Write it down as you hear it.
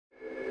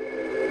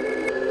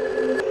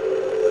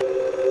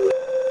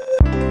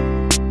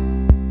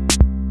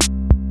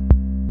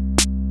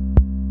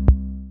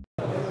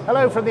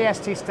Hello from the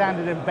ST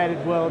Standard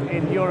Embedded World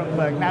in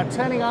Nuremberg. Now,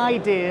 turning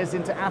ideas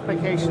into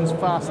applications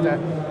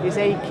faster is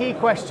a key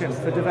question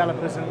for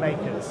developers and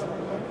makers.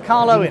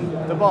 Carl Owen,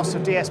 the boss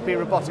of DSP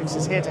Robotics,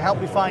 is here to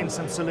help me find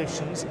some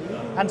solutions,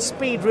 and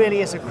speed really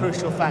is a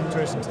crucial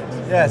factor, isn't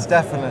it? Yes,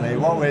 definitely.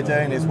 What we're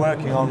doing is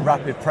working on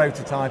rapid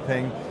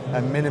prototyping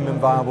and minimum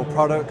viable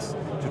products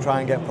to try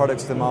and get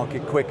products to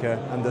market quicker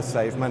and thus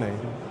save money.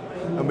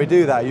 And we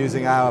do that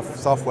using our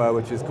software,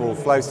 which is called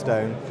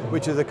FlowStone,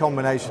 which is a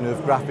combination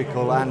of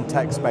graphical and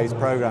text-based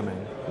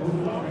programming.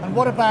 And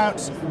what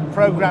about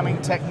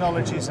programming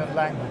technologies and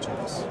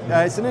languages?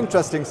 Yeah, it's an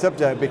interesting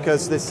subject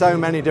because there's so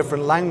many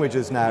different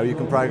languages now. You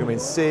can program in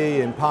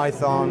C, in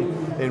Python,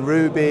 in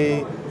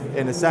Ruby,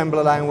 in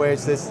assembler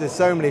language. There's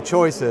so many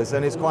choices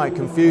and it's quite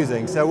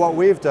confusing. So what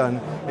we've done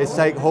is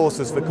take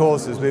horses for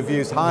courses. We've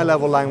used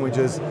high-level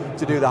languages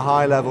to do the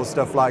high-level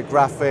stuff like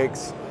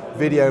graphics,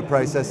 video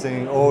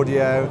processing,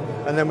 audio,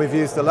 and then we've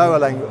used the lower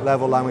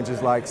level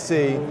languages like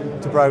C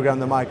to program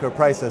the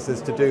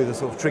microprocessors to do the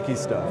sort of tricky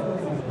stuff.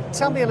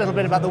 Tell me a little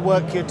bit about the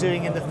work you're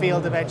doing in the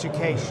field of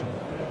education.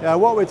 Yeah,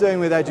 what we're doing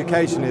with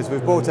education is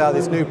we've brought out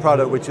this new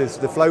product, which is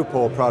the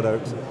FlowPaw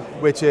product,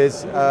 which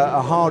is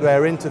a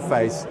hardware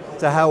interface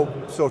to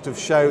help sort of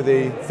show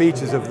the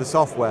features of the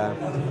software.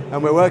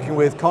 And we're working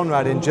with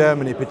Conrad in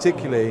Germany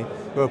particularly,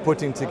 who are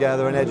putting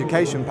together an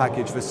education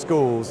package for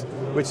schools,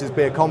 which is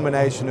be a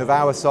combination of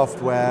our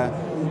software,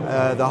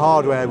 the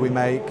hardware we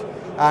make,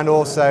 and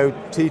also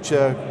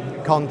teacher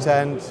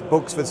content,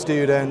 books for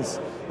students,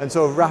 and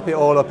sort of wrap it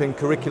all up in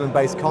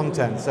curriculum-based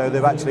content, so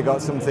they've actually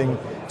got something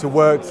to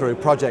work through,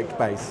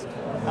 project-based.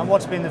 And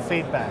what's been the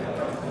feedback?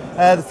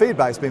 The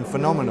feedback's been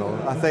phenomenal.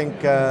 I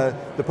think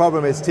the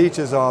problem is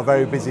teachers are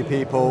very busy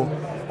people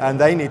and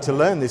they need to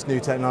learn this new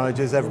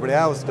technology as everybody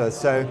else does.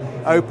 So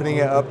opening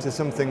it up to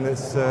something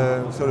that's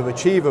sort of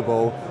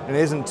achievable and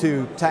isn't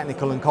too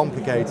technical and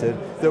complicated,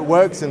 that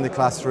works in the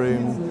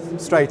classroom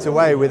straight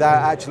away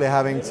without actually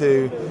having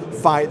to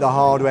fight the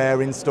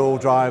hardware, install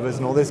drivers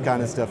and all this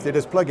kind of stuff. They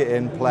just plug it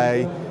in,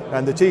 play,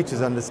 and the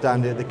teachers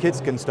understand it. The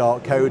kids can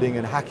start coding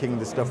and hacking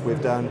the stuff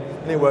we've done,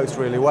 and it works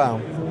really well.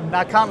 Now,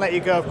 I can't let you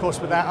go, of course,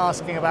 without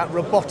asking about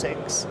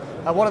robotics.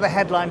 What are the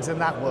headlines in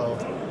that world?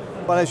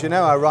 Well, as you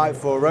know, I write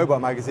for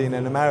Robot Magazine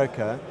in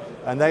America,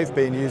 and they've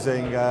been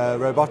using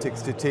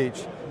robotics to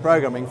teach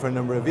programming for a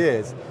number of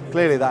years.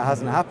 Clearly that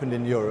hasn't happened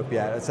in Europe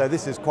yet, so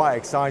this is quite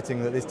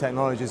exciting that this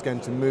technology is going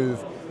to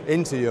move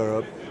into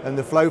Europe, and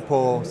the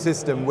FlowPaw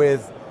system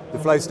with the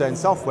FlowStone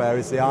software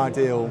is the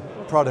ideal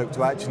product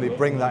to actually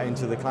bring that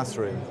into the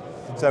classroom.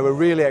 So we're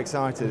really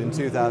excited in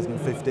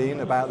 2015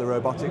 about the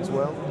robotics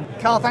world.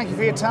 Carl, thank you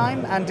for your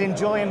time and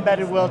enjoy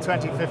Embedded World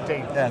 2015.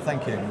 Yeah,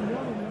 thank you.